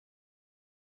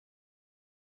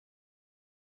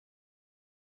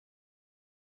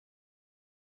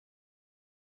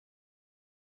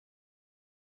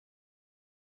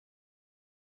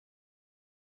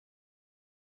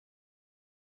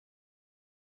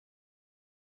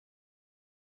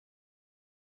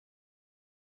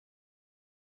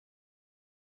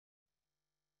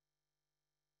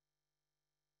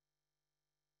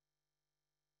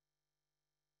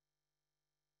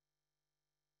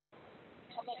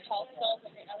tall stuff,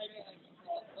 and the other day, like,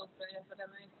 so serious, but then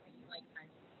like, I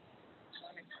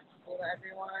want to explore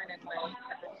everyone and, like,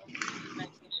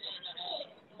 meditation.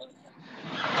 It's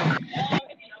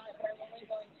not, but I'm only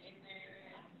going in there.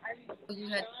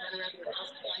 You had to run around your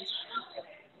house twice.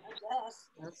 Yes.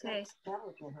 Okay.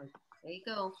 There you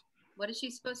go. What is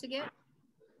she supposed to get?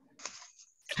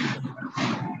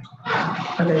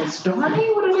 Are they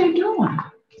starting? What are they doing? I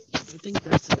think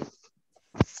that's it.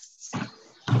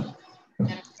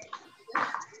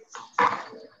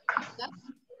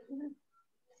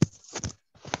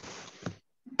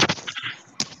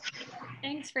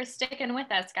 Thanks for sticking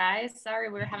with us, guys. Sorry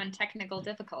we were having technical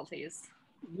difficulties.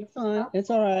 You're fine. It's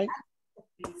all right.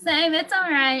 Same, it's all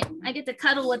right. I get to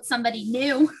cuddle with somebody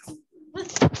new.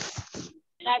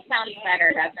 That sounds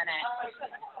better, doesn't it?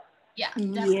 Yeah,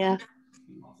 definitely. Yeah.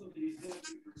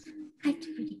 Hi,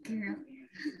 pretty girl.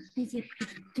 Is it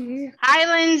pretty girl? Hi,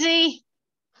 Lindsay.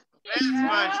 Thanks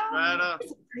much, Greta.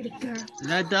 It's a pretty girl.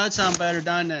 That does sound better,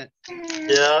 doesn't it?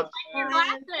 Yep. Your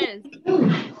glasses.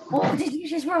 Oh, did you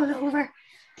just roll over?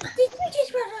 Did you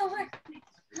just roll over?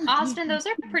 Austin, those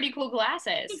are pretty cool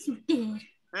glasses. Yes, you did.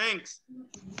 Thanks.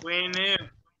 We knew.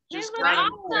 Just They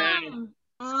got look them. awesome.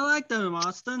 Oh, I like them,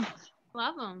 Austin.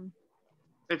 Love them.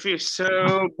 They feel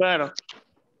so better.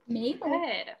 Mabel.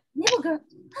 Good. Mabel girl.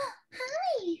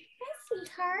 Hi. Hi,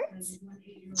 sweetheart.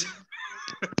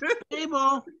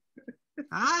 Mabel.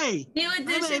 Hi. New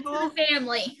addition to Mabel. the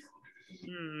family.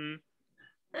 Hmm.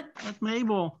 That's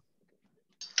Mabel.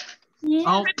 Yeah.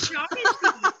 Oh.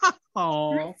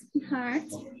 Oh. Hi,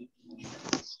 sweetheart.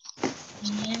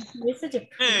 Yeah, you're such a Hey,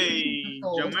 pretty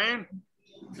girl. Joanne.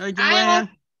 Hey, Joanne.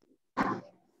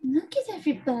 Look at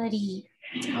everybody.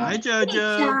 Hi,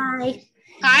 Jojo. Hi.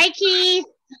 Hi, Keith.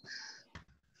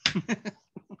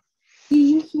 Do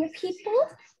you hear people?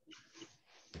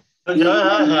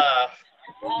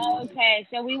 Okay,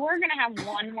 so we were gonna have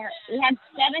one more. We had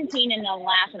 17 in the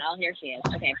last one. Oh, here she is.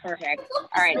 Okay, perfect. All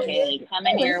right, Kaylee,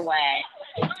 coming your way.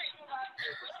 What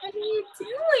are you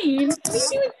doing? What are you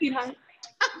doing, sweetheart?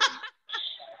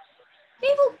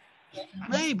 Mabel.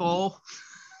 Mabel.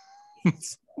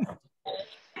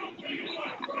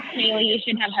 Kaylee, you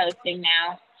should have hosting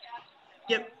now.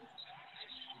 Yep.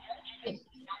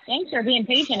 Thanks for being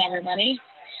patient, everybody.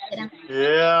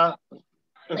 Yeah.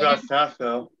 About that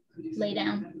though. Lay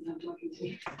down.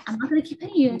 I'm not gonna keep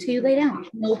petting you until you lay down.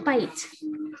 No bite.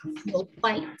 No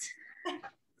bite.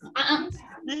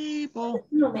 Mabel.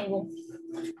 No, Mabel.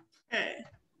 Okay.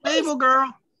 Mabel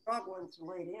girl. Dog wants to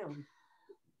lay down.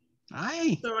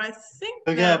 Hi. So I think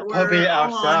Look that at we're puppy all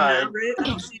on outside. now, right? I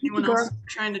don't see anyone else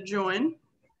trying to join.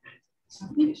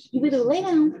 You either lay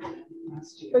down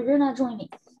or you're not joining.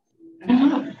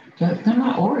 They're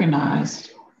not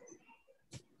organized.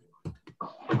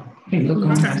 Hey, look on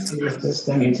my this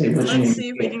thing and see what you Let's need. see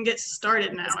if we can get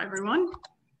started now, everyone.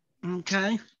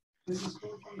 Okay.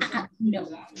 No.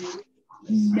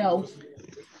 No.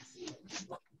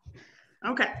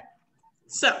 Okay.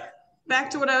 So back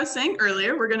to what I was saying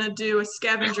earlier. We're going to do a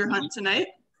scavenger hunt tonight.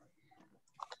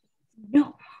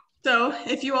 No. So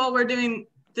if you all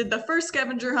did the first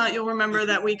scavenger hunt, you'll remember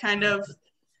that we kind of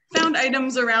found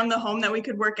items around the home that we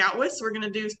could work out with. So we're going to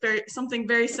do something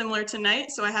very similar tonight.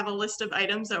 So I have a list of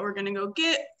items that we're going to go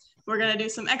get. We're going to do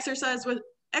some exercises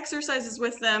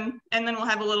with them, and then we'll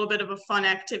have a little bit of a fun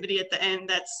activity at the end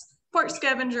that's part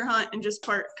scavenger hunt and just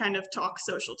part kind of talk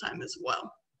social time as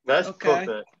well. That's Okay.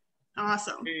 perfect.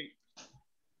 Awesome.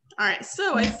 All right,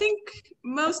 so I think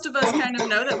most of us kind of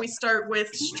know that we start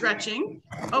with stretching.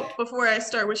 Oh, before I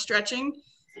start with stretching,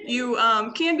 you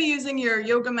can be using your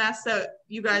yoga mats that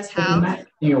you guys have.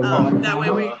 That way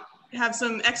we have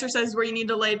some exercises where you need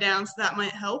to lay down, so that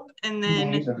might help. And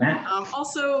then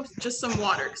also just some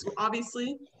water, because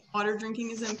obviously water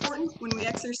drinking is important when we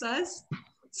exercise.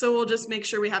 So we'll just make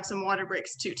sure we have some water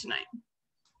breaks too tonight.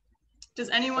 Does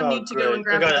anyone need to go and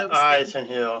grab I those? got eyes in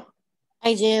here.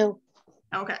 I do.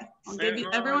 Okay, I'll give you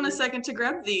everyone a second to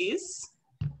grab these.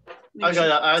 I got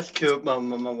an ice cube on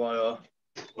my water.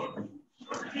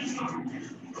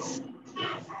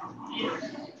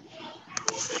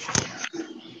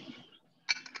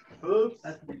 Oops,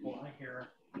 that's people I hear.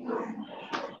 And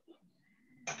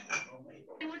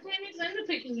what time is Linda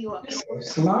picking you up?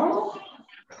 Slow.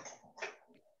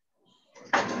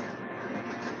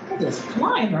 They're just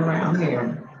flying around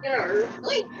here.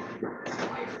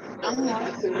 I'm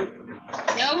watching.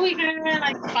 No, we got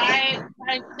like five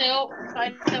till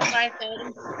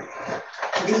 5:30.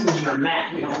 This is your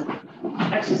mat, you know.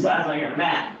 Exercise on your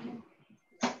mat.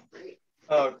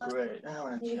 Oh, great. I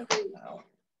want to check it out.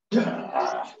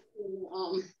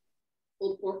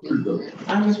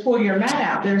 I just pull your mat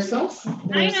out. They're so.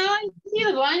 I know. See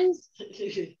the ones?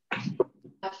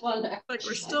 Like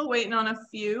we're still waiting on a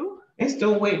few. They're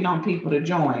still waiting on people to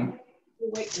join.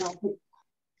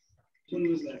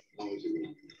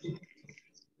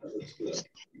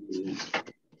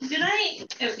 Did I?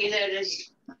 Okay, there it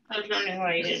is. I was wondering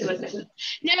why you didn't look at it.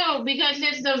 No, because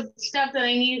there's the stuff that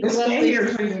I need. Just stay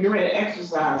here so you can get ready to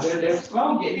exercise. They're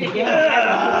slow getting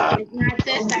together. It's not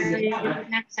this time, it's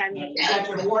next time. You got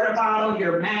your water bottle,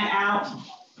 your mat out,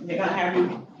 and they're gonna have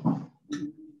you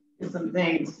do some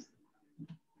things.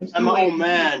 I'm an old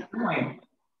man.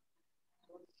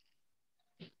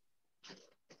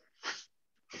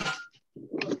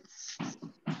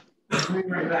 Bring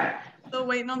right back. Still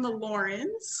waiting on the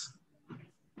Laurens.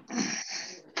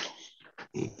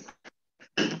 You're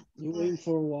waiting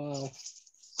for a while.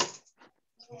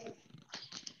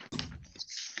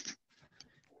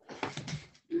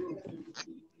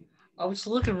 I was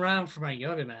looking around for my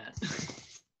yoga mat.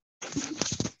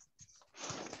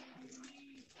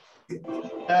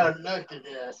 Oh, look at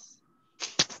this.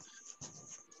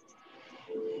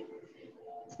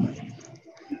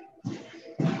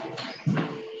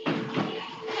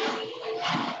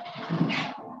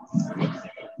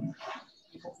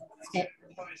 Sit.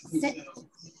 Sit.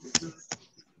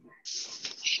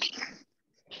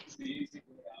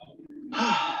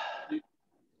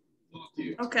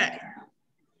 Okay.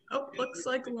 Oh, looks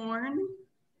like Lauren.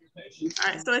 All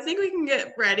right, so I think we can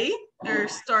get ready or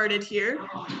started here.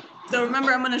 So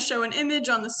remember, I'm going to show an image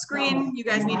on the screen. You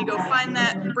guys need to go find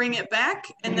that, bring it back,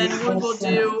 and then we will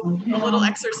do a little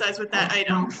exercise with that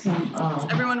item. Is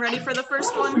everyone ready for the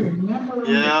first one?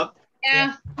 Yeah.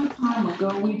 Yeah. Some time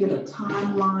ago, we did a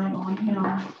timeline on him.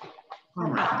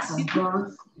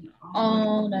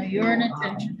 Oh no, you're an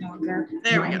attention hogger.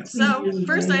 There we go. So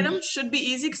first item should be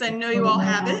easy because I know you all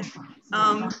have it.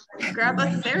 Grab a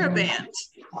TheraBand.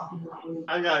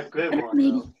 I got a good one.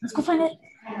 Maybe. Let's go find it.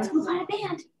 Let's go find a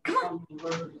band. Come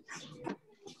on.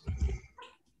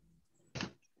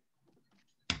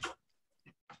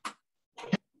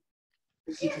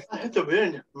 I hit the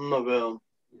wind, my bell.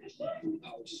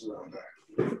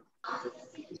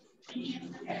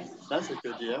 That's a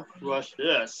good idea. Watch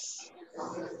this.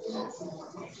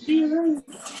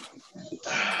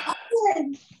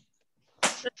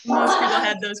 Most people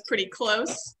had those pretty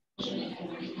close.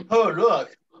 Oh,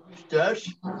 look. Dash.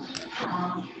 No.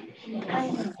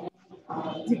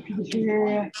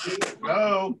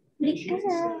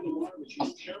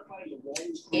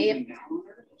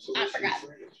 I forgot.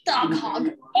 Dog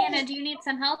hog. Anna, do you need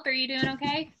some help? Are you doing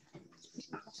okay?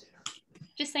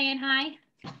 Just saying hi.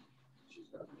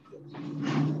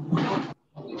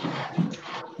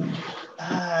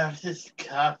 This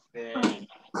coffee.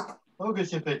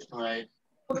 Focus if it's right.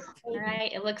 All right.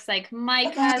 It looks like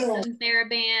Mike has some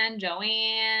TheraBand,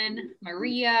 Joanne,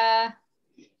 Maria,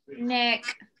 Nick.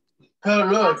 Oh,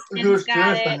 look. Austin's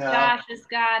got it. Josh has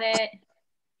got it.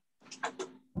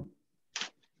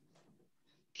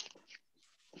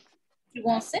 You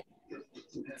want to sit?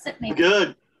 Sit, maybe.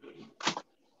 Good.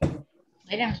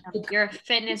 Lay down. You're a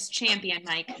fitness champion,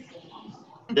 Mike.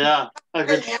 Yeah, I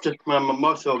can stick my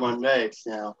muscle on my legs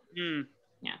now. Yeah.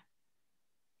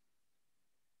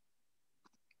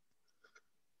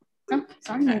 Oh,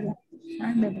 sorry, baby.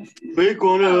 Sorry, baby. We're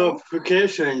going on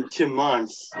vacation in 2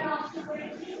 months.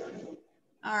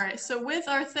 All right, so with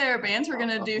our TheraBands, we're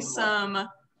gonna do some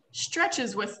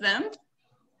stretches with them.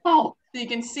 Oh. So you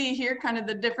can see here kind of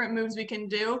the different moves we can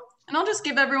do. And I'll just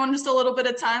give everyone just a little bit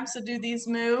of time to do these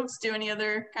moves, do any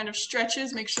other kind of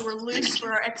stretches, make sure we're loose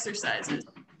for our exercises.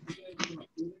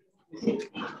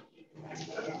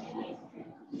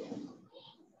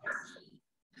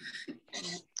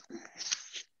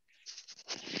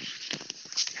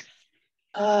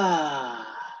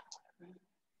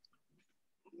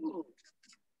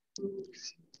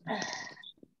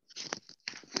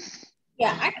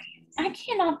 Yeah, I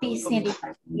cannot be standing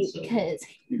by you because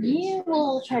you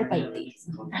will try to bite these.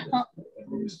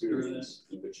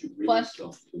 What?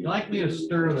 You like me to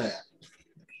stir that?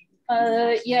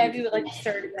 Yeah, if you would like to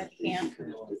start it, then you can.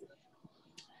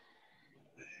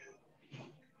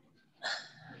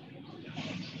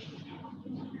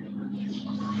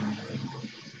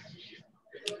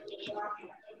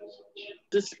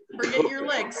 Just forget your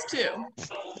legs too.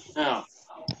 Oh,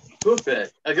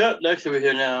 perfect. I got legs over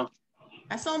here now.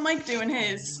 I saw Mike doing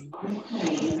his.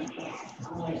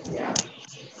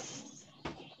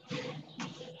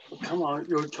 Come on,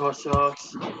 your torso.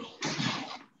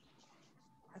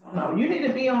 No, you need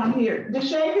to be on here.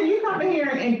 Deshae, can you come in here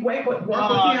and work with him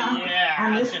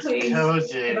on this, please?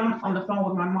 Cozy. I'm on the phone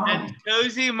with my mom. That's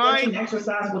cozy, Mike.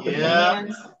 Exercise with the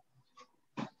bands.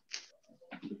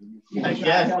 I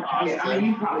guess. I mean,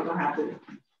 you probably gonna have to.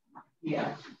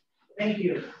 Yeah. Thank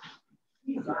you.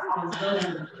 I'll go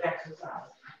into exercise.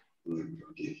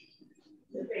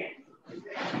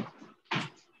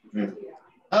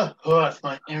 Of course,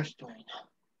 my instrument.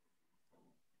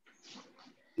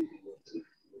 Is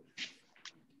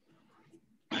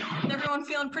everyone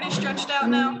feeling pretty stretched out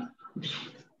now?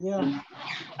 Yeah.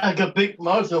 I got big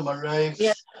muscle on my legs.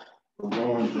 Yeah. All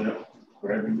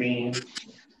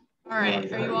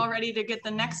right, are you all ready to get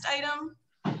the next item?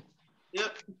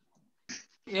 Yep.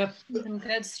 Yep. Some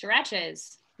good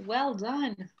stretches. Well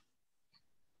done.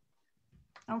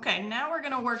 Okay, now we're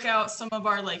gonna work out some of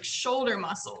our like shoulder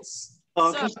muscles.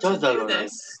 Oh, So Chris to does that do already.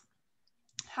 this,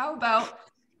 how about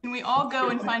can we all go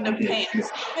and find a pan?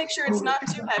 Make sure it's not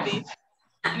too heavy.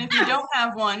 And if you don't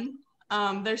have one,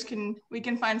 we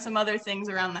can find some other things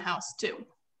around the house too.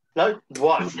 Like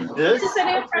what? This? Just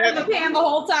sitting in front of the pan the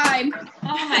whole time.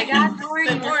 Oh my God, Lauren,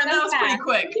 you're Lauren, that so was pretty fast.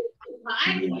 quick.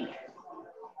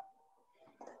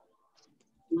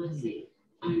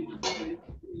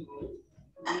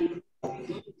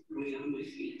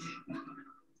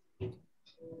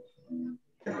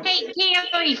 Hey,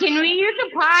 Kelly, can we use a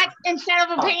pot instead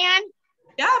of a pan?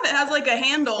 Yeah, if it has like a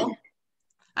handle.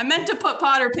 I meant to put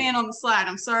pot or pan on the slide.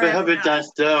 I'm sorry. We have it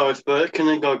downstairs, but can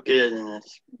I go get it in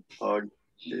this hard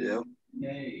video?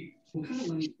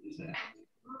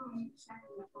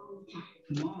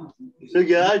 Look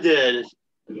at I did.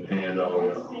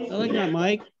 I like that,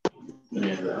 Mike.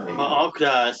 My all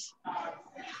class.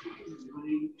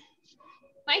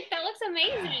 Mike, that looks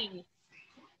amazing.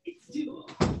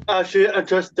 Actually, I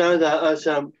just done that as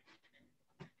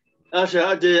actually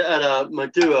I did it at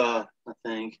Madura, I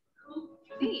think.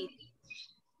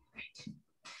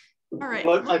 All right.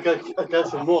 But I got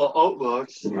some more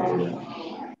artworks.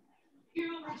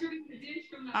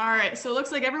 All right, so it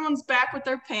looks like everyone's back with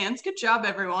their pans. Good job,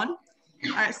 everyone.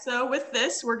 All right, so with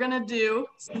this, we're gonna do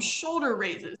some shoulder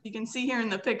raises. You can see here in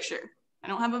the picture. I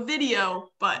don't have a video,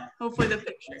 but hopefully the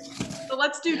picture. So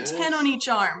let's do 10 on each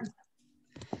arm.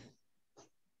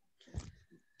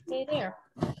 Stay there.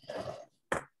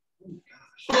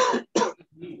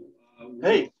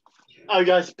 Hey, I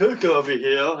got Spook over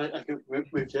here. I can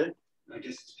reach it. I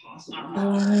guess it's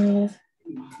possible.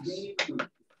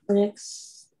 5,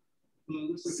 6,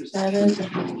 7,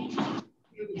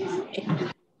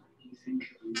 8,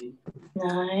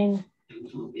 9,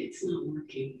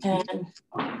 10.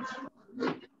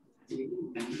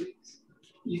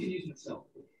 You can use myself.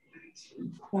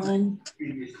 1,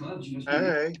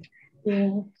 Hey.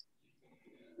 2,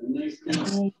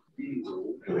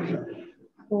 3,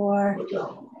 4.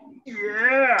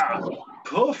 Yeah,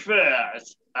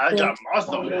 perfect. I got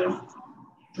muscle.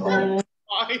 5,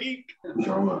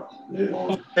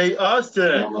 Hey,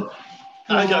 Austin.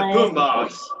 I got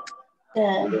boombox.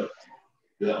 10.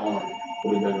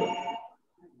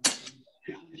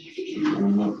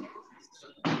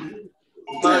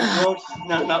 My phone's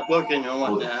not working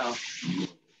on now.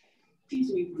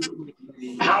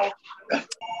 Ow.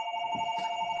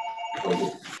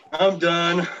 I'm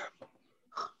done.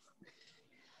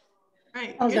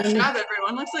 Great, Oh, good done. job,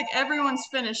 everyone. Looks like everyone's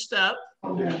finished up.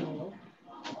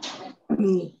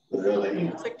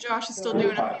 Looks like Josh is still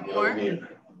doing a few more.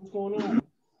 What's going on?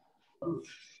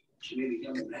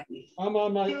 I'm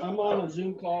on a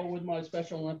Zoom call with my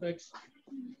Special Olympics.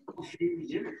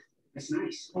 That's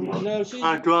nice. No, she's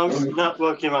My drum's not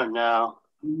working right now.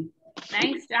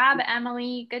 Nice job,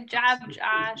 Emily. Good job,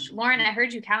 Josh. Lauren, I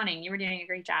heard you counting. You were doing a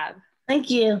great job. Thank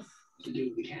you.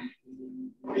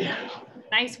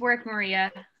 Nice work,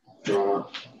 Maria. Good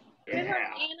work, Anna.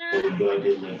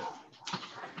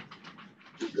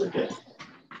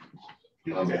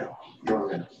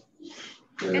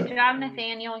 Good job,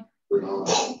 Nathaniel.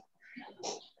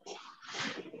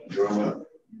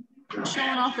 Showing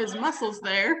off his muscles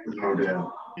there.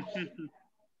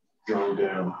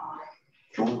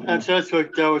 I'm just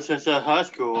worked out since high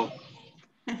school.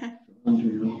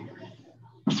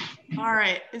 All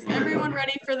right, is everyone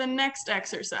ready for the next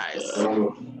exercise?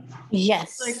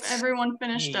 Yes. Like everyone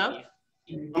finished up?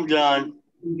 I'm done.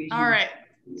 All right.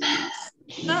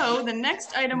 So the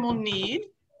next item we'll need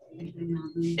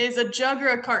is a jug or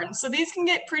a carton. So these can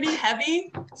get pretty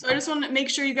heavy. So I just want to make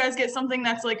sure you guys get something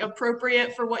that's like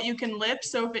appropriate for what you can lift.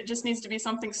 So if it just needs to be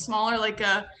something smaller, like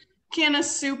a can of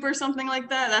soup or something like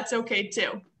that, that's okay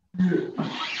too.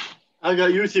 I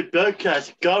got used to bed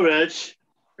catch courage.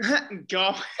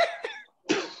 Go.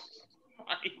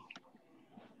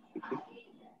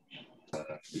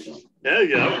 There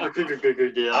you go.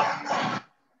 Good deal.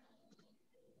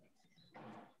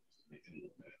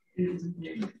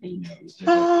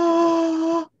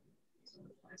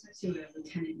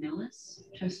 Lieutenant Nellis.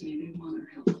 Trust me, they want our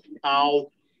help.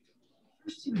 Ow.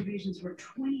 First two invasions were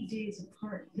 20 days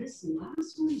apart. This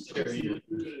last one is just 7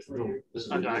 days later.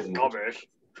 I got garbage.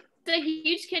 It's a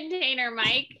huge container,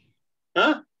 Mike.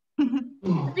 Huh?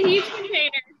 It's a huge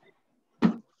container.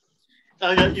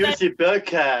 I got UC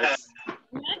Bearcats.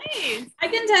 Nice. I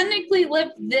can technically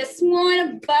lift this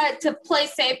one, but to play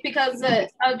safe because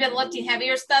I've been lifting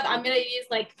heavier stuff, I'm gonna use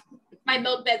like my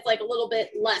milk bed's like a little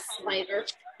bit less lighter.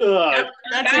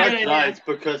 That's nice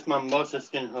because my muscle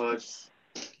skin hurts.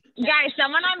 Guys,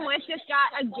 someone I'm with just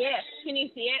got a gift. Can you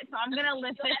see it? So I'm gonna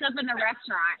lift this up in the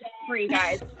restaurant for you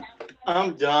guys.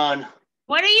 I'm done.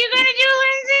 What are you gonna do,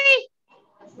 Lindsay?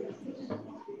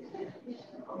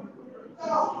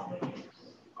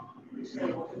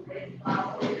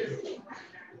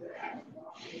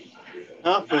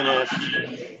 I'm finished.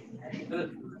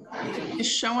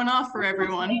 Just showing off for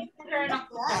everyone.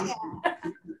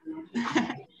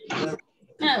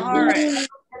 All right.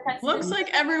 Looks like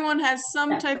everyone has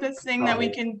some type of thing that we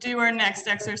can do our next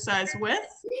exercise with.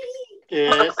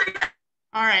 Yes.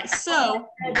 All right, so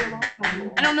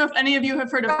I don't know if any of you have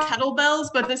heard of kettlebells,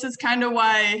 but this is kind of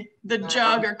why the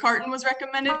jug or carton was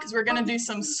recommended, because we're gonna do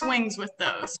some swings with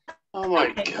those. Oh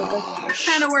my gosh.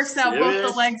 Kind of works out both the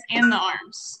legs and the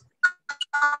arms.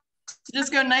 So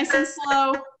just go nice and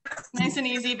slow, nice and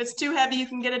easy. If it's too heavy, you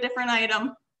can get a different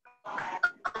item.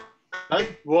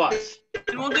 What?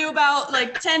 And we'll do about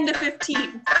like 10 to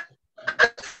 15.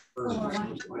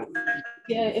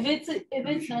 Yeah, if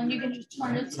it's done, you can just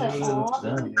turn it to off.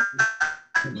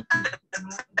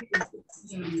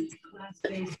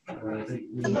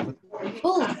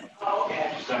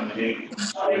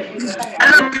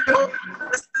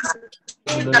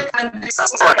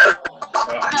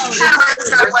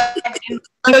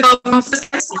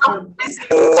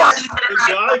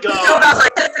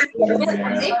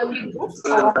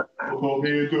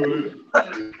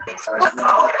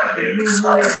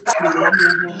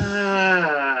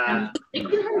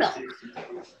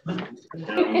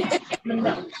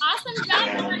 Awesome job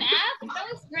for an F. That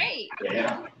was great.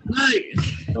 Yeah.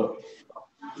 Nice.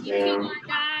 You two more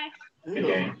guy.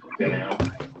 Okay. Down.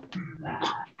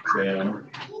 Down.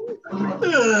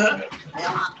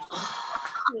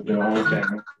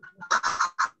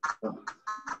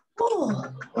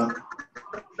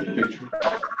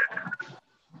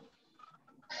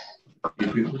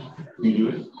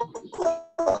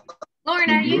 Lauren,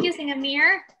 are you using a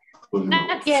mirror?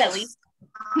 That's silly.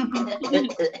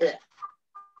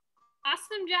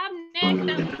 Awesome job, Nick.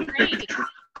 That was great.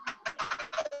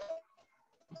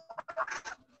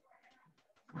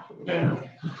 Down.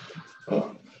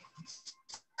 Up.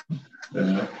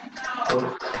 Down.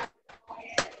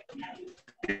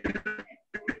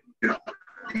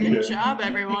 Good job,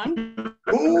 everyone.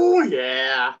 Oh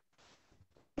yeah.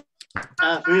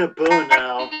 I feel a bone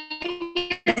now.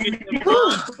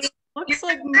 Looks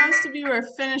like most of you are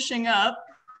finishing up.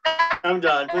 I'm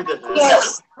done.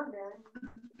 Yes. All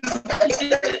right,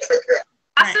 is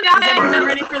everyone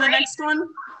ready for the next one?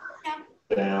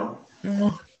 Down.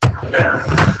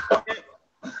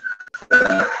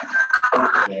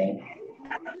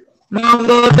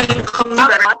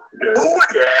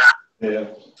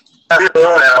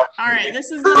 All right,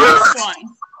 this is the next one.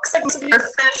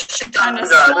 Kind of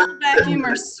small vacuum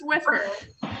or Swiffer.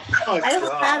 Oh, I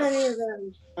don't have any of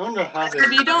them. I don't know how to.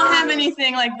 If you don't have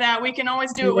anything like that, we can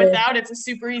always do it without. It's a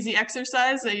super easy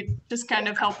exercise. They just kind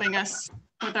of helping us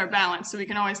with our balance, so we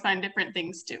can always find different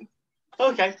things too.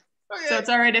 Okay. So it's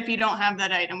all right if you don't have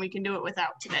that item. We can do it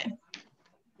without today.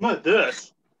 What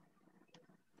this?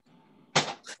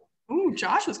 Ooh,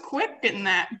 Josh was quick getting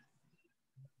that.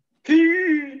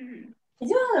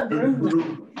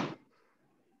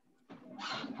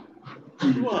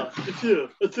 What? It's here.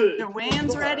 It's it. Your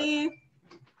Wayne's ready.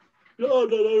 La, la,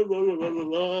 la, la, la, la,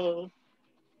 la.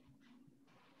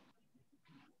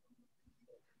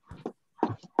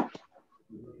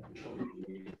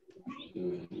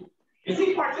 Is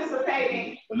he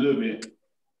participating? A little bit.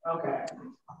 Okay.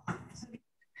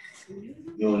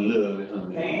 You don't love it, huh?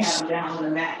 They ain't have him down on the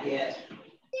mat yet.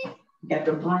 Got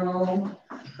the broom.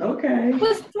 Okay.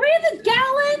 Was 3 the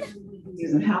gallon?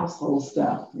 Using household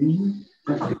stuff.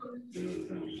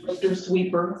 Mr.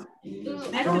 Sweeper.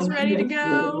 Nick is ready to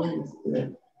go.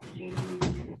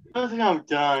 I think I'm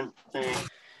done. Thanks.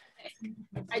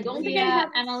 I don't think I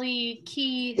have Emily,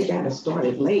 Keith. They got it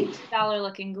started late. Y'all are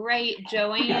looking great. I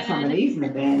got some of Joanne. these,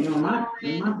 Nathaniel, in my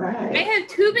bag. I have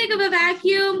too big of a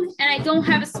vacuum and I don't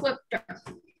have a Swiffer.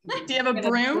 Do you have a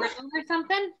broom? Or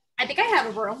something? I think I have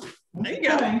a broom. There you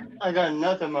go. I got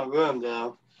nothing in my room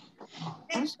though.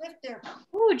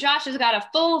 Ooh, Josh has got a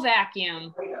full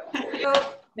vacuum. So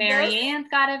Mary Ann's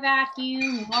got a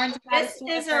vacuum. Lauren's got a this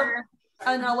is sweeper.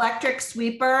 an electric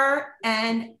sweeper,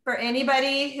 and for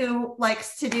anybody who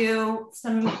likes to do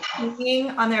some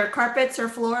cleaning on their carpets or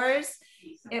floors,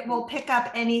 it will pick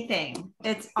up anything.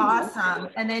 It's awesome.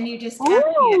 And then you just empty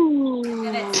it.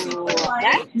 And it's super light.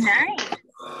 That's nice.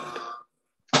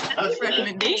 That's a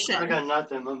recommendation. I got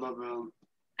nothing in my room.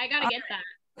 I gotta get that.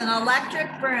 An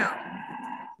electric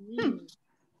broom.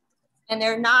 And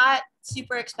they're not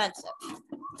super expensive.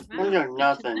 I got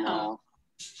nothing now.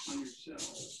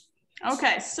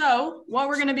 Okay, so what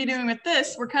we're gonna be doing with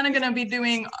this, we're kind of gonna be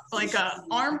doing like a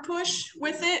arm push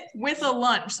with it with a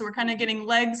lunge. So we're kind of getting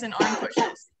legs and arm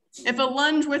pushes. If a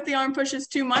lunge with the arm push is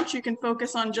too much, you can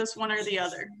focus on just one or the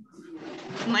other.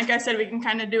 And like I said, we can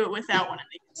kind of do it without one of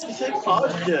these. It's like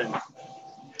Austin.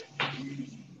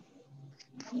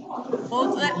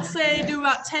 Well, let's say do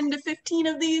about 10 to 15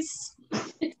 of these.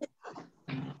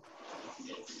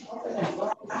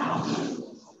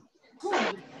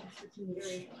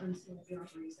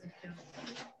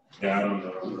 Yeah, I don't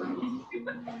know.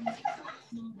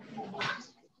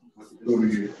 Over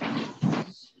here.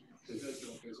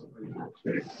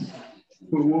 Okay. So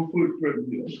we'll put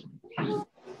president.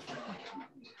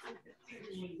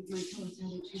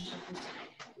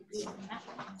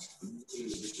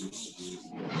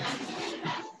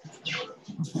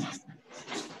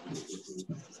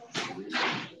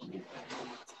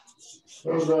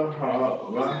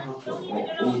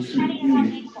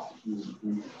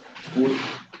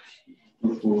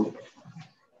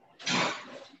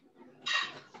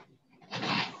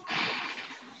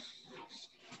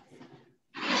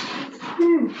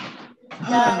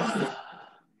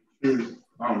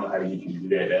 I don't know how you can do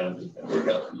that down.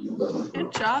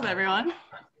 Good job, everyone.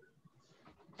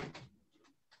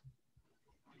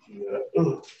 Yeah.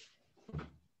 You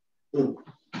do it.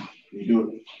 You do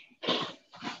it.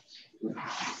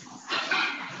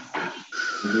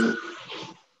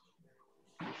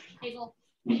 Hazel.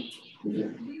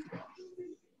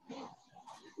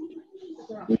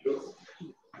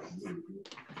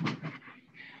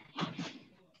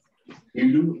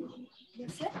 You do it.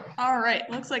 All right,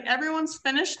 looks like everyone's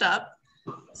finished up.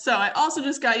 So I also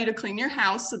just got you to clean your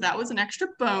house, so that was an extra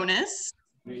bonus.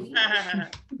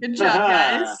 Good job,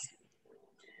 guys.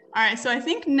 All right, so I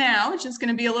think now it's just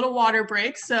gonna be a little water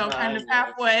break. So kind of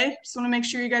halfway, just wanna make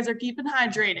sure you guys are keeping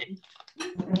hydrated.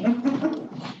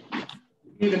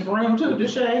 Need a broom too to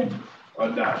shave? Oh,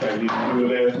 nah, I didn't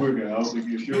do it last week, and I don't think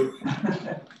you should.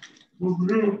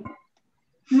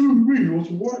 Excuse me, you want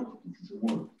some water?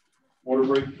 Water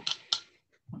break.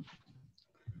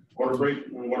 Water break.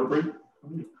 Water break.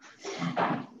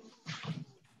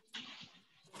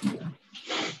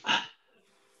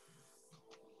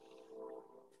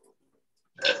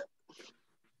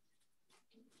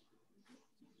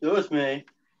 It was me.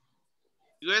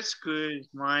 That's good,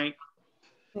 Mike.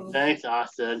 Thanks,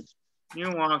 Austin.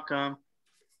 You're welcome.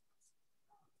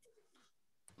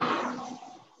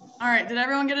 All right, did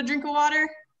everyone get a drink of water?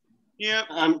 Yep.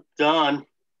 I'm done.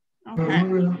 Okay.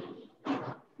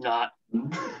 Not.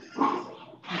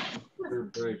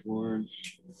 Break, Warren.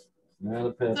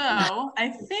 So I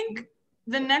think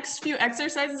the next few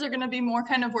exercises are going to be more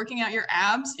kind of working out your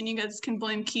abs, and you guys can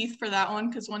blame Keith for that one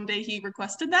because one day he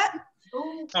requested that.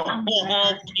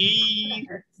 Keith.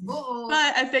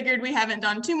 But I figured we haven't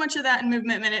done too much of that in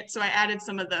Movement Minute, so I added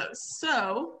some of those.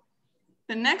 So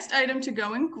the next item to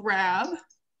go and grab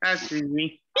That's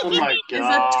easy. Oh my is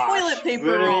god. a toilet paper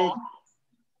Really? roll.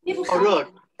 Oh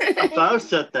look, I found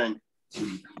something.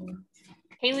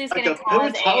 Haley's Like gonna a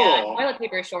cause paper a towel. toilet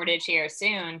paper shortage here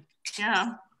soon.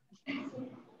 Yeah.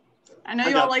 I know I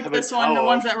you all got like paper this one, the towel.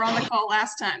 ones that were on the call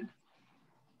last time.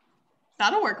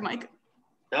 That'll work, Mike.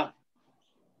 Yeah.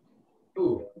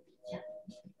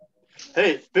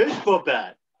 Hey, it's baseball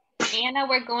bat. Anna,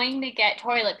 we're going to get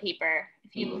toilet paper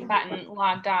if you've gotten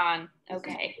logged on.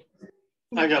 Okay.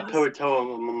 I got paper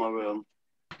towel in my room.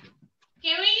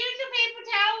 Can we use a paper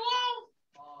towel?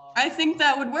 I think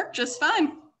that would work just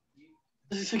fine.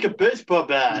 This is like a baseball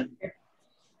bat.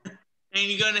 And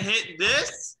you're gonna hit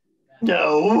this?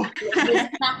 No.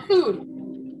 It's not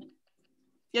food.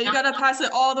 Yeah, you gotta pass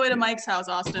it all the way to Mike's house,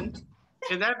 Austin.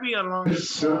 Could that be a long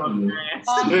It's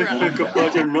like a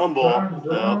bunch of number.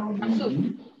 No.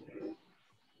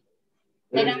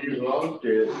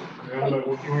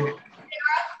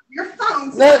 Your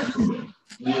phone's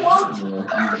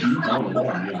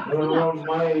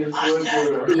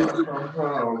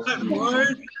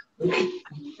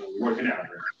Working out.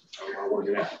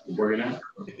 Working out. Working out.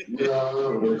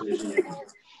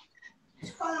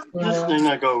 This thing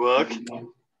not gonna work.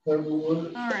 All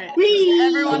right. Does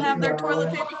everyone have their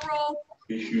toilet paper roll?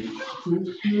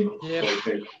 Yeah.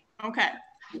 Okay.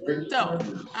 So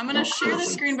I'm going to share the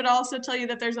screen, but I'll also tell you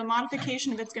that there's a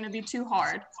modification if it's going to be too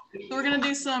hard. So we're going to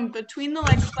do some between the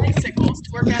legs bicycles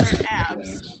to work out our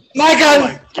abs. Oh my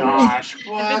gosh.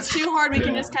 What? If it's too hard, we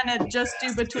can just kind of just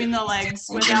do between the legs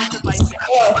without the bicycle.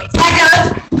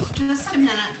 Just a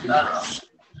minute.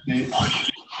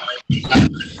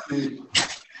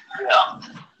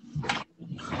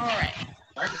 All right.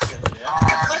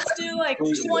 Let's do like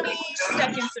 20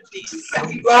 seconds of these.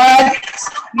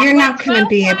 You're not going to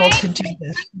be able to do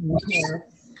this here.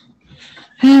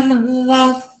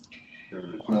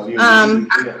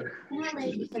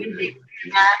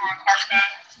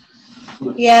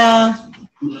 Yeah.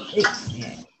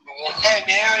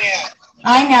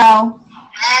 I know.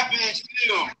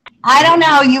 I don't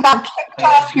know. You got kicked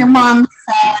off, your mom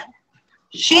said.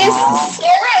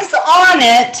 Sarah's on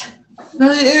it.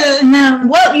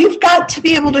 Well, you've got to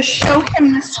be able to show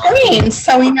him the screen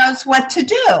so he knows what to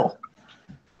do.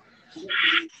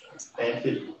 It's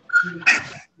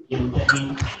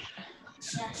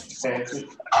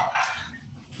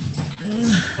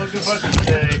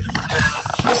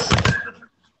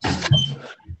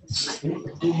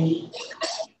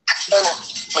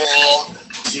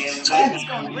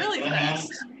going really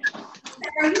fast.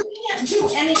 Sarah, you can't do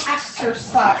any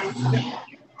exercise.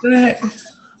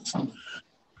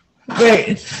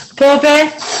 Wait, go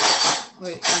back.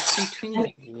 Wait, it's between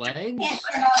the legs?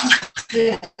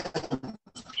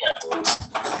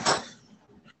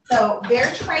 So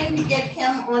they're trying to get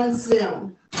him on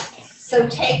Zoom. So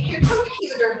take your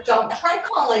computer, don't try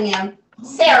calling him.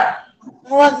 Sarah,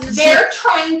 they're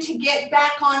trying to get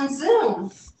back on Zoom.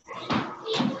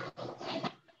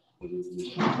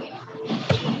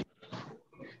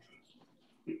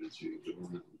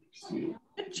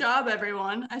 Good job,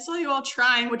 everyone. I saw you all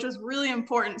trying, which was really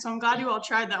important. So I'm glad you all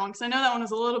tried that one because I know that one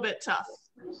was a little bit tough.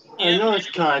 I know it's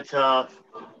kind of tough.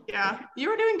 Yeah, you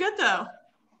were doing good though.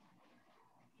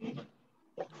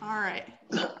 All right.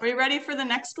 Are we ready for the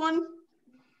next one?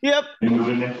 Yep.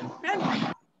 Okay.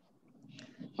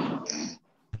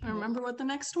 I remember what the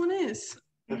next one is.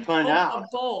 We'll find out. A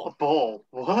bowl. A bowl.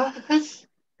 What?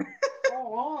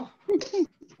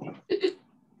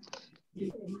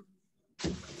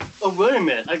 Oh, wait a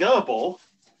minute. I got a bowl.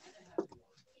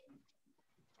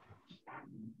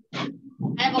 I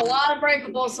have a lot of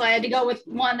breakables, so I had to go with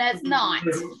one that's not.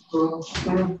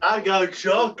 I got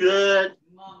chocolate.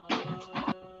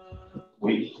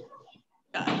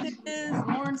 Got his.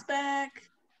 Lauren's back.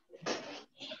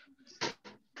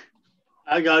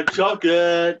 I got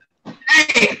chocolate.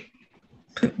 Hey,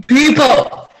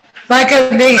 people, like a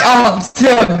thing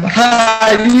awesome.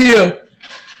 How are you?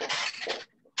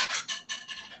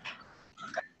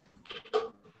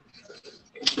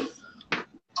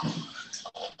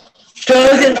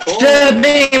 Does it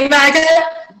mean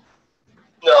Micah?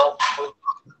 No.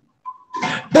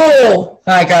 Bull,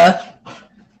 Micah.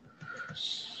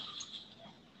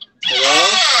 Hello?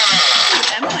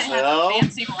 Emily has a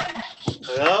fancy one.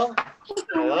 Hello?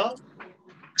 Hello?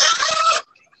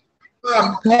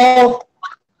 Bull.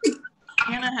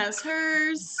 Hannah has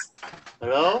hers.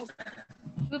 Hello?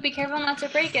 Ooh, be careful not to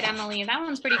break it, Emily. That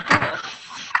one's pretty cool.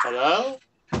 Hello?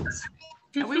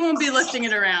 We won't be lifting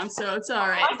it around, so it's all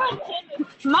right.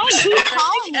 Mike, keep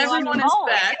calling you. Everyone is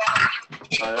back.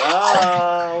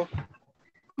 Hello?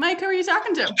 Mike, who are you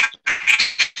talking to?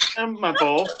 My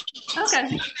bowl.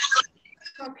 Okay.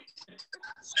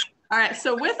 All right,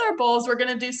 so with our bowls, we're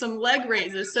gonna do some leg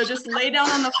raises. So just lay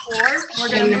down on the floor, and we're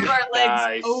gonna move our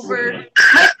legs over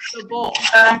the bowl,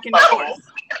 back and forth.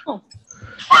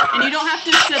 And you don't have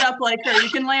to sit up like her. You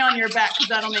can lay on your back because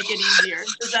that'll make it easier.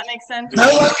 Does that make sense?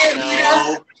 No.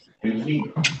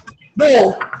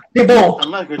 Bull. The bull.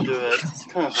 I'm not gonna do it. It's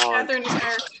kind of hard. Catherine,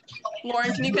 or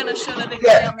Lauren, can you kind of show that they can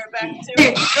lay on their back too?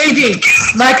 Easy.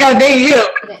 Micah, they you.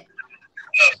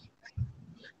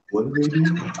 What do they do?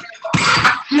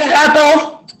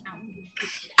 Apple.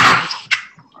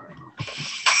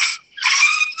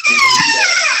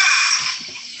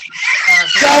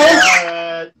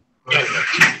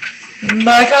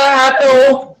 Micah,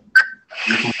 apple.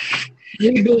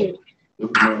 You do.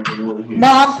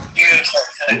 Mom.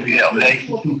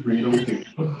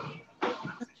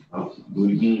 Do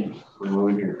it again. Come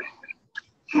over here.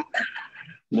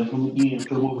 Lift them again.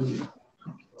 Come over here.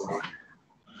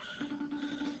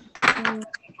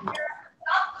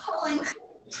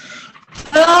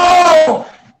 No.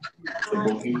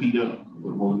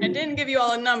 I didn't give you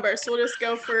all a number, so we'll just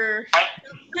go for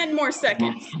 10 more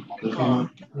seconds.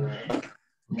 Come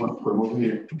over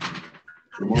here.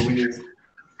 Come over here.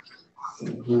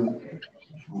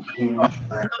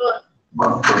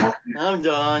 I'm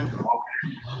done.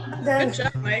 Good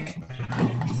job, Mike.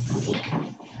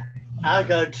 I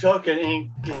got Chuck and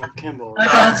Ink and Kimball.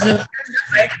 Yeah,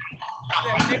 Mike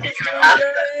is doing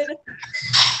good.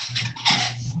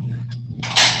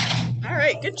 All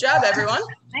right, good job, everyone.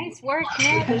 Nice work,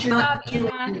 Nick. Good job,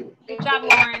 Emma. Good job,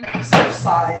 Lauren.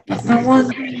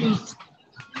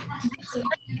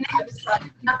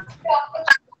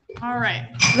 All right.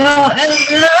 No,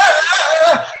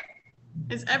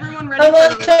 Is everyone ready for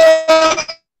the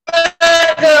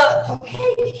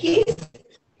okay, he's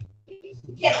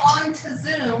get on to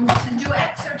Zoom to do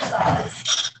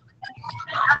exercise.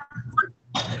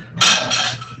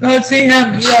 Don't see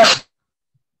him yet.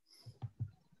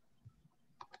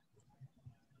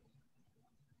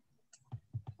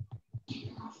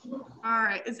 All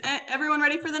right, is everyone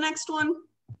ready for the next one?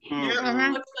 Yeah.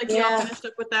 Looks like you all finished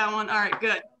up with that one. All right,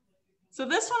 good. So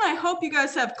this one I hope you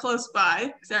guys have close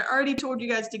by because I already told you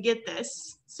guys to get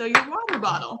this. So your water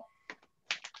bottle.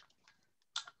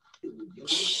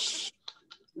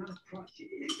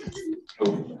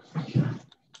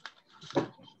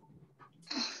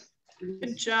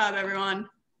 Good job, everyone.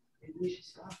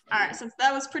 All right, since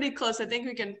that was pretty close, I think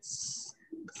we can, looks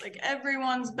like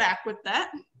everyone's back with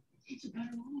that.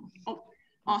 Oh,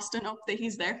 Austin, oh,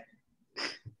 he's there.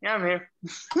 Yeah, I'm here.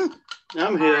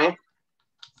 I'm here. Right.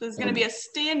 So this is gonna be a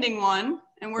standing one,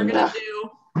 and we're gonna do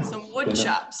some wood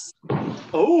chops.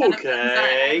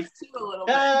 Okay. A little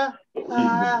bit.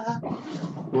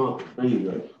 Well, there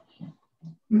you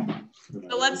go.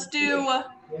 So let's do,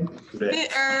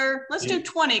 let's do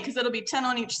 20 because it'll be 10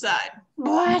 on each side.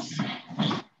 What?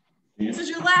 This is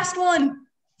your last one.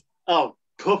 Oh,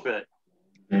 perfect.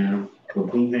 And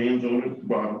put 2 hands on the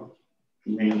bottom.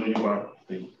 2 hands on your bottom.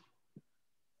 See?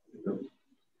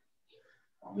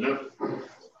 Look.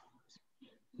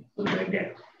 Put that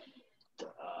down.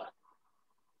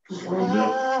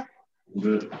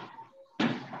 Good.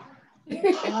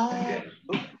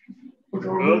 Put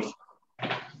your arms.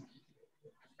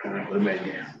 Kind of put that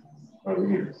down. Over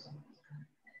here.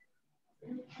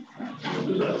 Do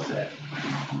the other side.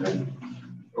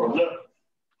 Arms up.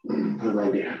 Put it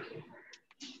right down.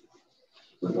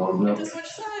 Put the arms up. Switch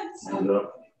sides. Hands up.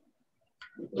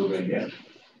 Put it right down.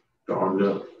 The arms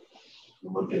up. Get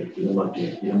them up there. Get them up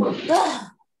there. Get them up there.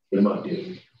 Get them up there.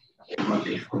 Get them up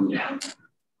there. Put them down.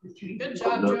 Good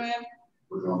job, Joanne.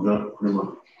 Put the arms up. Put them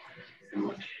up.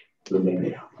 Put them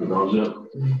down. Put the arms up.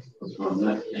 Put the arms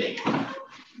up. There.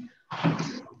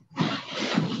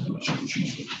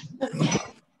 I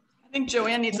think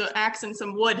Joanne needs an axe and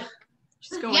some wood.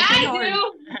 She's going Yeah, pretty I hard.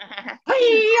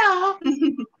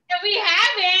 do. Do we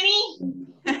have any?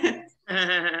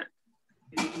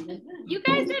 You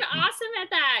guys did awesome at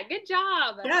that. Good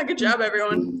job. Yeah, good job,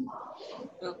 everyone.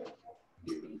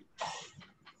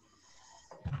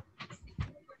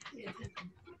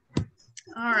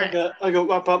 All right. I got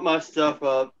wrap up my stuff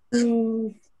up.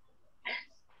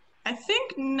 I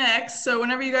think next, so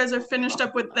whenever you guys are finished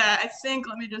up with that, I think,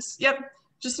 let me just,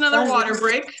 just another water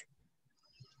break.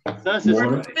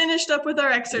 We're finished up with our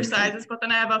exercises, but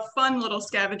then I have a fun little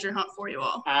scavenger hunt for you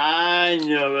all. I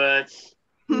know it.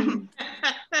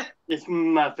 It's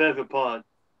my favorite part.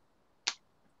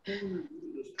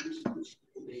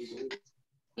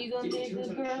 You gonna be a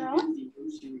good girl?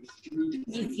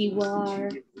 Yes, you are.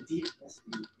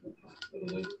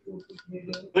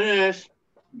 Finish.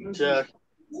 Check.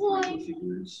 Boy.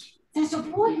 That's a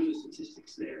boy.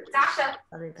 Sasha.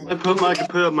 I put my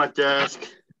computer on my desk.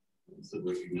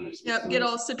 Yep, get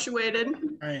all situated.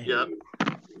 Yep.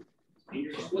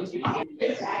 Was it at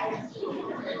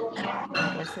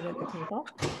the table?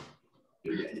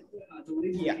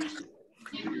 Yeah.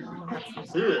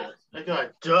 Ugh, I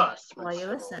got dust. While you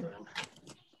listen.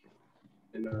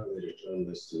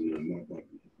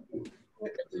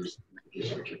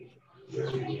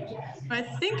 I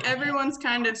think everyone's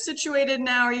kind of situated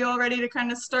now. Are you all ready to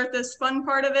kind of start this fun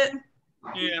part of it?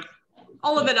 Yeah.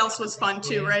 All of it else was fun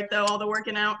too, right? Though, all the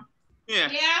working out. Yeah.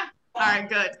 Yeah. All right,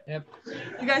 good. Yep.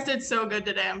 You guys did so good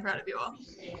today. I'm proud of you all.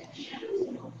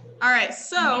 All right,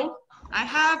 so I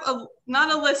have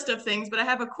not a list of things, but I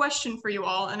have a question for you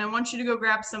all, and I want you to go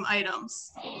grab some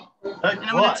items. And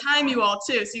I'm going to time you all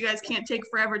too, so you guys can't take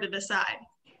forever to decide.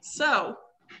 So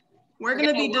we're going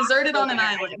to be deserted on an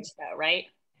island. Though, right?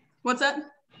 What's that?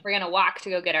 We're going to walk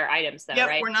to go get our items though, Yep,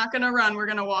 right? we're not going to run. We're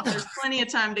going to walk. There's plenty of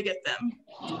time to get them.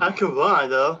 I could run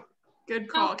though. Good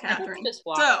call, Catherine. Just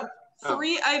walk. So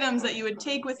 3 items that you would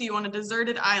take with you on a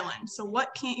deserted island. So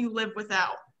what can't you live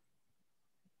without?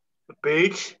 The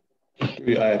beach.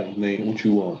 3 items, Nate. What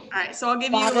you want? All right, so I'll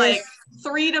give you like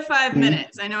 3 to 5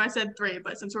 minutes. I know I said 3,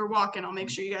 but since we're walking, I'll make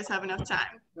sure you guys have enough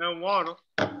time. No water.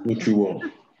 What you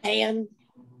want? And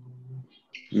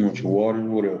You want your water?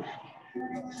 What else?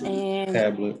 and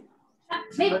Tablet.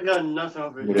 I got nothing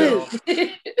over What here. else?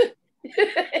 I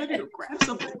gotta go grab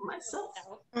something for myself.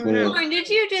 What else? Lauren, did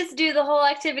you just do the whole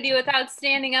activity without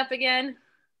standing up again?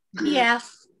 yeah.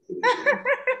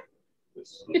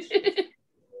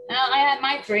 I had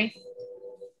my 3.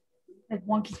 And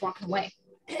one keeps walking away.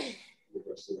 Hey,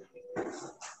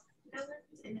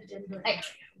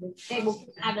 move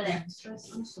out of there.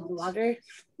 Water.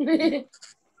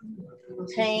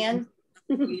 Pan.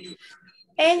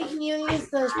 And you use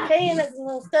the pan as a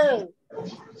little stove.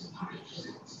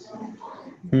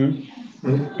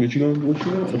 What you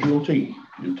gonna take?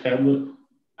 Your tablet?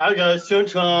 I got swim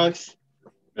trunks.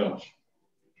 No.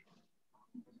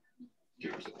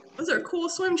 Those are cool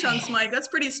swim trunks, Mike. That's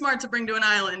pretty smart to bring to an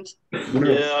island.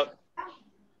 Yeah.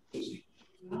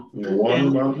 Your water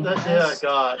bottle? That's it I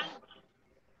got.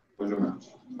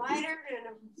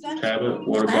 Tablet,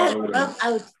 water bottle, whatever.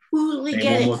 I would totally And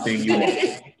get one it. more thing you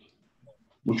want.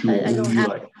 What you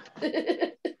like?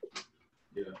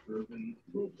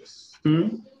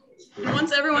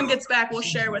 Once everyone gets back, we'll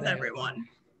share with everyone.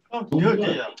 Oh, good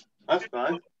deal. That's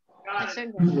fine.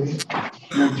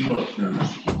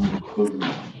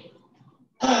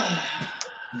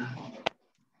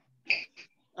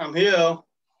 I'm here.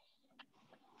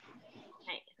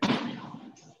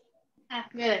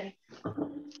 Good.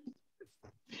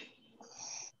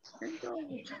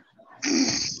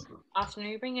 Austin, are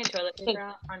you bringing toilet paper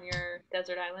out on your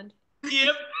desert island?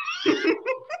 Yep.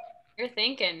 You're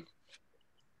thinking.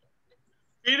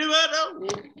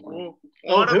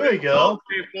 Oh, here we go.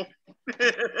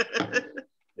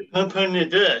 I'm putting in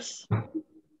this.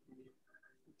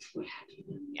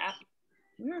 Yeah.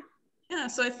 Yeah,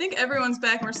 so I think everyone's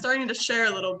back and we're starting to share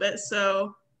a little bit.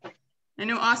 So I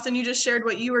know, Austin, you just shared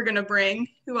what you were going to bring.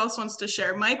 Who else wants to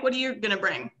share? Mike, what are you going to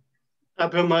bring? I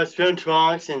put my swim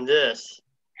trunks in this.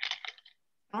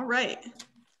 All right.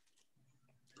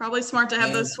 Probably smart to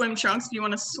have those swim trunks if you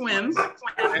want to swim.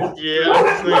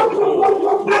 Yeah,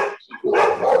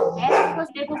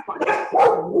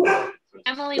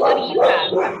 Emily, what do you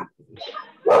have?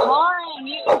 Lauren,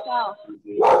 mute yourself.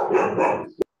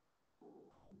 Is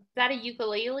that a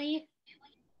ukulele?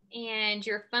 And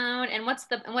your phone, and what's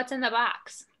in the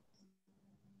box?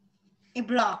 A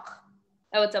block.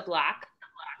 Oh, it's a block.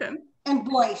 Okay. And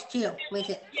boys too with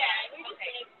it.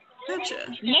 Gotcha.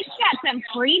 Nick's got some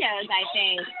Fritos, I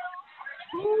think.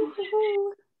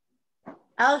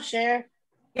 I'll share.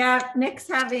 Yeah, Nick's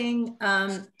having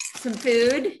some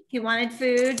food. He wanted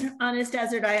food on his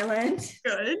desert island.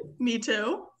 Good. Me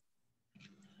too.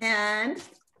 And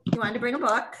he wanted to bring a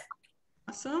book.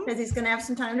 Awesome. Because he's going to have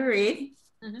some time to read.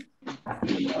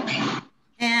 Mm-hmm.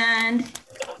 And his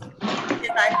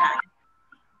iPad.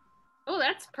 Oh,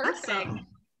 that's perfect. Awesome.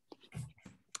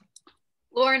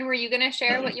 Lauren, were you going to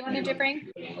share what you wanted to bring?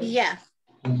 Yeah.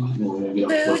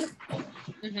 Food.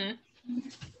 Mm-hmm.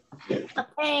 A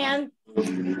pan.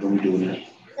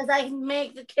 Because I can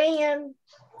make the can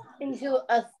into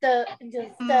a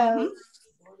stove.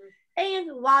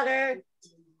 And water.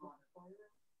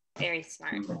 Very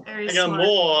smart. Very I got smart.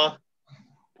 more.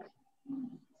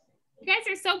 You guys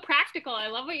are so practical. I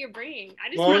love what you're bringing. I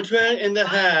just Laundry in the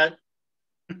hat.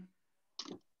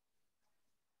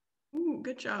 Ooh,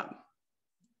 good job.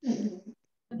 I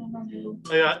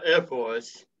got Air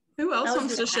Force. Who else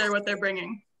wants to share what they're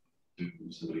bringing?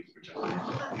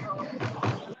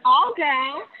 I'll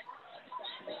go.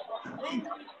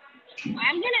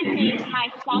 I'm going to take my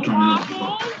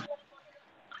sunglasses.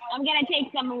 I'm going to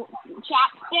take some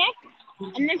chapstick.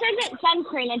 And this isn't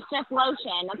sunscreen, it's just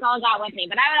lotion. That's all I got with me.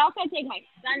 But I would also take my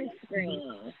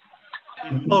sunscreen.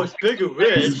 Oh, speaking of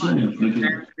which.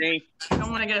 I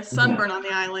don't want to get a sunburn on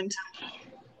the island.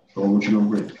 So what you gonna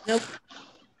bring? Nope.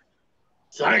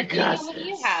 Sunglasses. What do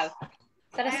you have?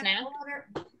 Is that a snack?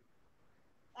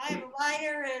 I have a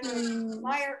lighter and a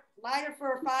lighter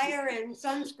for a fire and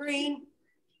sunscreen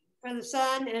for the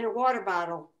sun and a water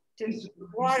bottle to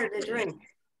water to drink.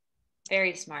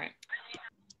 Very smart.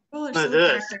 Well, they're so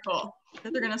practical.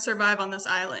 That they're gonna survive on this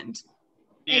island.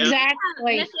 Yeah.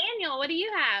 Exactly. Nathaniel, what do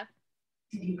you have?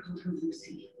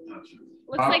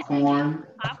 Looks Popcorn,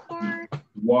 like popcorn.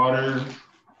 water,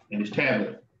 and his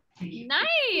tablet.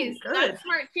 Nice. That's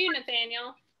smart too,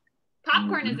 Nathaniel.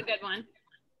 Popcorn is a good one.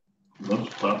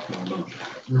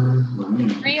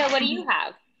 Maria, what do you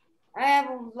have? I have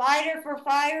a lighter for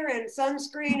fire and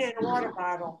sunscreen and a water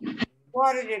bottle.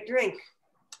 Water to drink.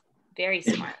 Very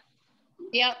smart.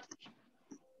 Yep.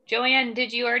 Joanne,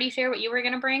 did you already share what you were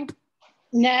gonna bring?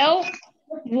 No.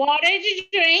 Water to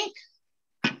drink,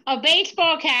 a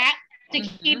baseball cap to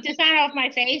keep the sun off my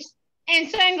face, and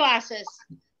sunglasses.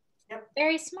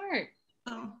 Very smart.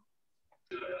 Oh.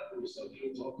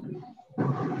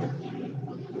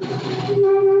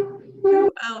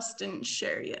 Who else didn't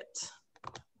share yet?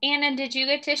 Anna, did you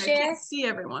get to I share? can't see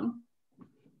everyone.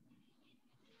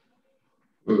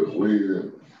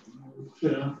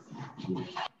 Yeah.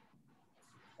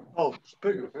 Oh,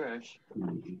 speaking of fish.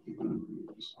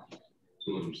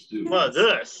 What is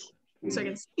this? So I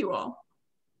can see you all.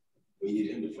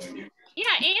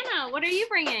 Yeah, Anna, what are you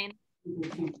bringing?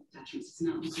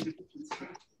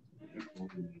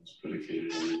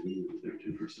 Predicated on their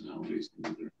two personalities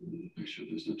and their picture.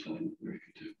 There's no telling where it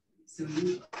could do. So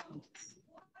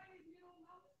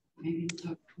I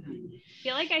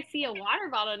feel like I see a water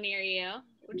bottle near you,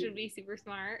 which would be super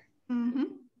smart. Mm-hmm.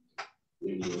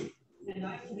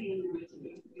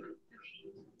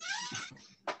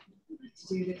 Let's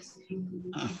do this.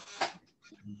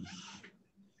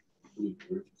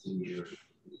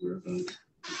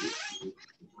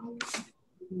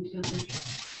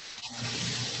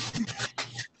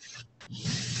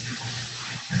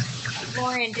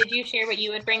 Lauren, did you share what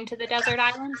you would bring to the desert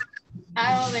island?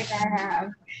 I don't think I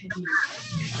have.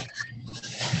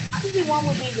 Maybe one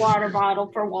would be water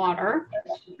bottle for water.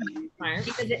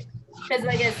 Because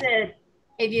like I said,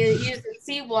 if you use the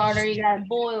seawater, you gotta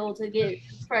boil to get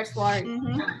fresh water.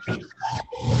 Maybe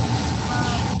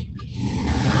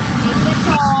a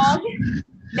dog,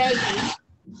 maybe.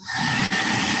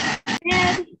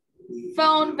 And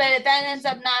phone, but if that ends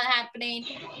up not happening,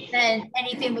 then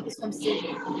anything with a swimsuit.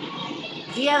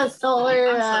 Do you have a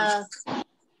solar?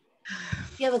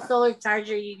 If you have a solar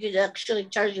charger, you could actually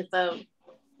charge your phone.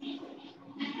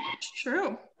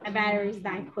 True. My batteries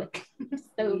die quick.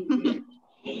 So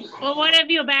Well, what if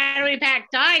your battery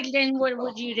pack died? Then what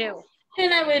would you do?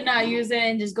 then I would not use it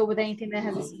and just go with anything that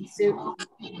has a swimsuit.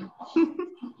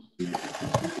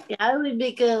 Yeah, I would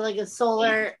make a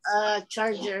solar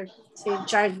charger to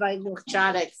charge my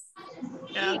electronics.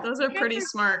 Yeah, those are pretty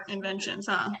smart inventions,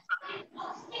 huh?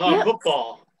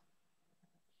 Football.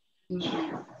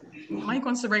 Mike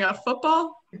wants to bring a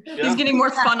football. Yeah. He's getting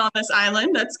more fun on this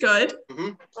island. That's good.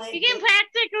 You can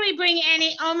practically bring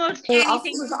almost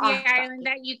anything to the island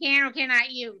that you can or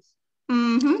cannot use.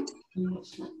 Mm-hmm.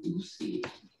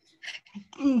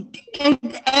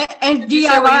 And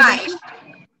DIY.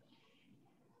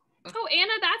 Oh,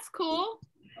 Anna, that's cool.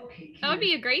 That would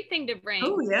be a great thing to bring.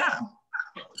 Oh, yeah.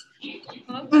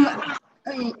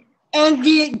 And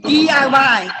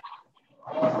DIY.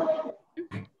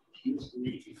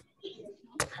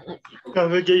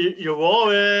 Come get your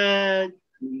wallet.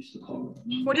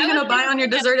 What are you gonna buy on your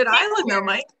deserted island, though,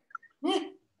 Mike?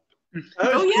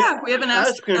 Oh yeah, we haven't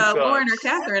asked Lauren or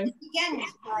Catherine.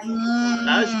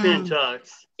 That's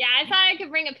Pintucks. Yeah, I thought I could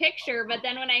bring a picture, but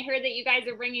then when I heard that you guys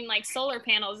are bringing like solar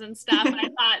panels and stuff, I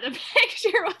thought the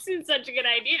picture wasn't such a good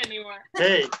idea anymore.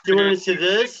 Hey, do you want to see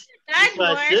this? It's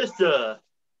my sister.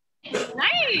 Nice.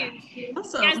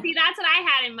 Awesome. Yeah, see, that's what I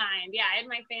had in mind. Yeah, I had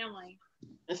my family.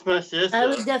 It's my sister. I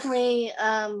would definitely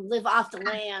live off the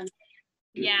land.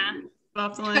 Yeah.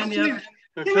 Off the land, yeah.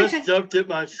 I just dumped it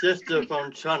my sister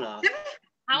from China.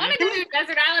 I want to go to a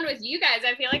desert island with you guys.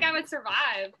 I feel like I would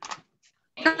survive.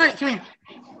 Come on, come here.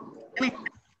 Come here.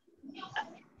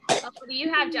 What do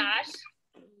you have, Josh?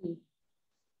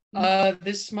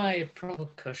 This is my purple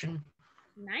cushion.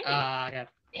 Nice.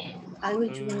 I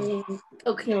would bring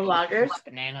coconut water.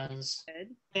 Bananas.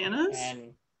 Bananas?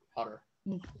 And water.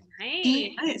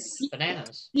 Nice.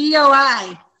 Bananas.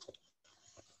 DIY.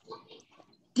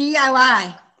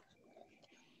 DIY.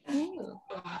 I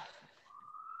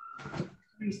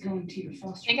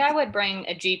think I would bring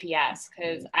a GPS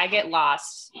because I get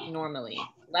lost normally,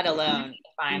 let alone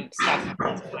if I'm stuck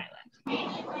on this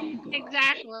island.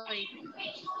 Exactly.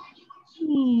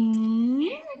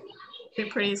 You're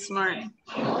pretty smart.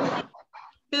 I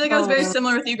feel like I was very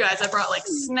similar with you guys. I brought like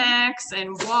snacks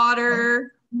and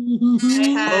water. I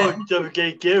had don't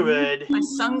forget Gatorade. my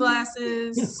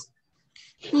sunglasses.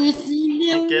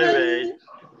 Gatorade.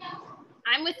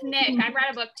 I'm with Nick. I brought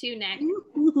a book too, Nick.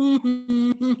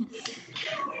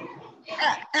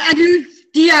 I do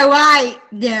DIY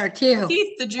there too.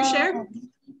 Keith, did you share?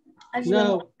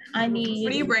 No. I need.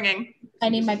 What are you bringing? I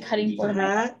need my cutting board.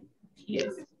 Hat,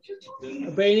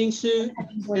 a bathing suit,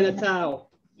 and a towel.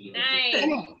 Nice.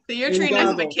 So you're treating it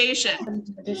as a vacation.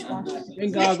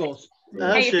 And goggles.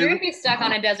 Hey, if you're gonna be stuck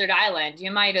on a desert island,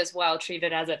 you might as well treat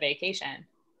it as a vacation.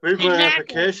 We've been on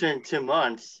vacation 2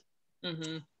 months.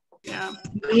 Mm-hmm. Yeah.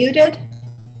 Muted.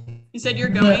 You said you're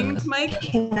going,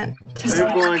 Mike? We're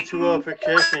going to a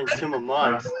vacation 2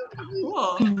 months.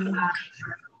 Cool.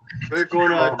 We're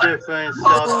going to a different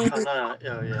South Carolina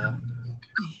area.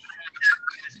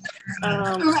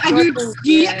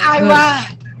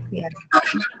 Yeah.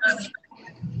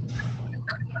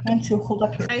 Why don't you hold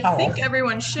up your I towel? think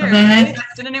everyone shared, right?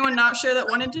 Did anyone not share that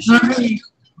wanted to share?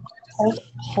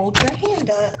 Hold your hand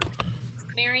up.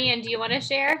 Marion, do you want to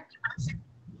share?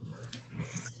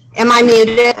 Am I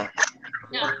muted?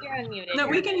 No, you're unmuted. No,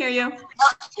 we can hear you.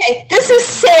 Okay, this is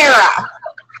Sarah.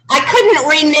 I couldn't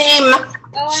rename.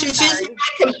 Oh, She's using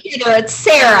my computer. It's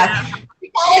Sarah. She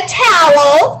got a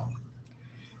towel.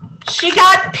 She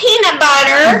got peanut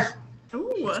butter.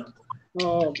 Ooh.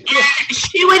 Oh,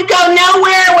 She would go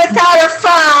nowhere without her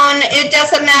phone. It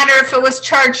doesn't matter if it was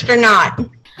charged or not.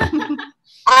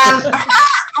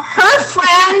 Her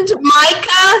friend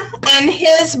Micah and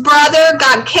his brother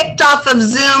got kicked off of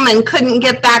Zoom and couldn't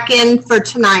get back in for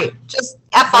tonight. Just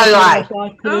FYI.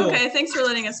 Okay, thanks for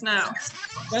letting us know.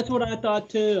 That's what I thought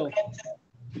too.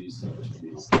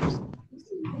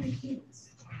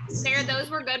 Sarah, those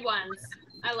were good ones.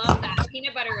 I love that.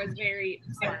 Peanut butter was very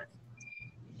smart.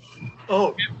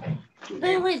 Oh. This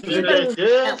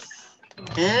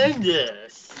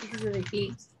and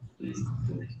this.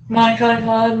 Mike, I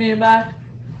called me back.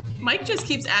 Mike just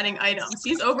keeps adding items.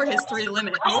 He's over his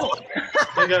 3-limit rule.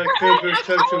 I got a paper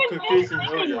chocolate cookies and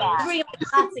Oreos.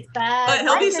 But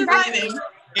he'll be surviving.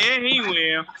 Yeah, he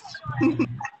will.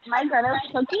 My brother's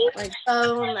cookies? Like,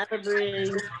 oh, never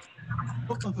breathe.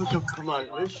 Come on,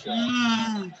 let's show.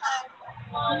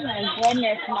 Oh my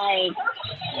goodness, Mike.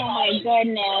 Oh my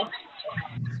goodness.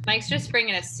 Mike's just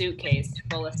bringing a suitcase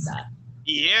full of stuff.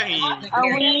 Yeah, he is.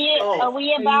 Are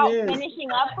we about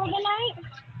finishing up for the night?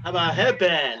 How about a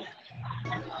headband?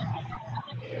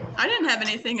 I didn't have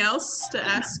anything else to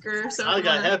ask her. So I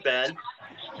got a headband.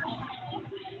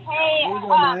 Hey, There you go,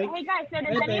 Mike. hey guys, so does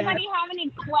Headband. anybody have any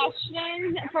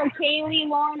questions for Kaylee,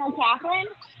 Lauren, or Catherine?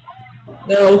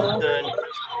 No.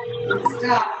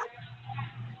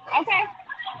 Okay.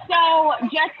 So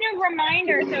just a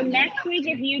reminder, so next week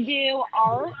if you do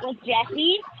art with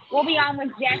Jesse, we'll be on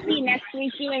with Jesse next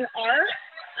week doing art.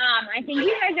 I think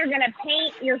you guys are going to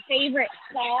paint your favorite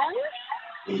song.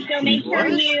 So make sure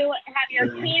you have your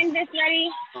canvas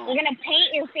ready. We're going to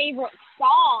paint your favorite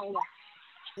song.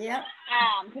 Yep.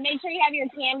 So make sure you have your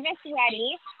canvas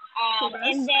ready.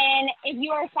 And then if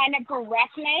you are signed up for Rec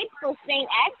Night for St.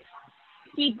 X,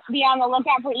 be on the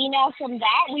lookout for emails from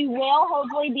that. We will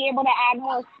hopefully be able to add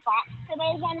more spots to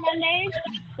those on Mondays.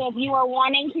 So if you are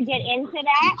wanting to get into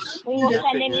that, we will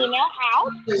send an email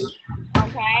out.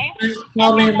 Okay?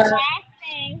 And then the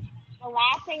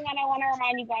last thing that I want to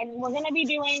remind you guys is we're going to be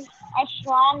doing a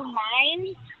Strong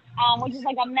Mind, which is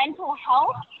like a mental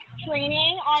health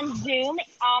training on Zoom.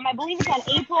 I believe it's on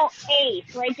April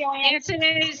 8th, right, Joanne? Yes, it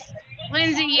is.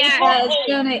 Lindsay, yeah.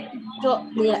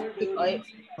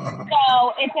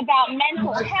 So it's about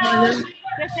mental health,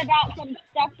 just about some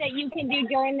stuff that you can do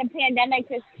during the pandemic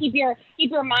to keep your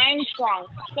mind strong.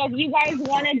 So if you guys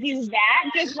want to do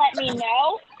that, just let me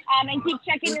know. And keep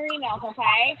checking your emails,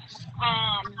 okay?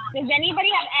 Does anybody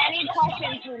have any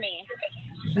questions for me?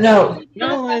 No.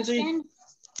 No, Lindsay.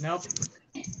 Nope.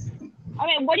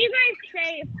 Okay, what do you guys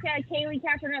say to Kaylee,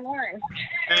 Catherine, and Lauren?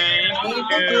 Thank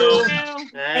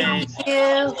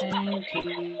you.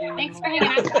 Thanks for hanging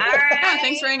out. All right. Yeah,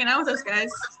 thanks for hanging out with us,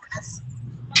 guys.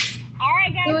 All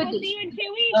right, guys. We'll see you in 2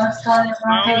 weeks. Bye,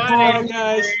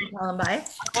 guys. Bye.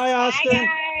 Bye, Austin.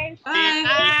 Bye,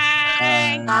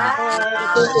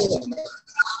 Bye.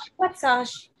 What's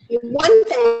Sash? One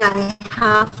thing I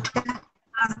have to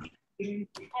Let's see.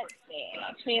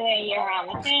 Actually, you're on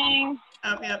the thing.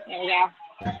 Oh, yep. There we go.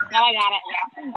 Now I got it.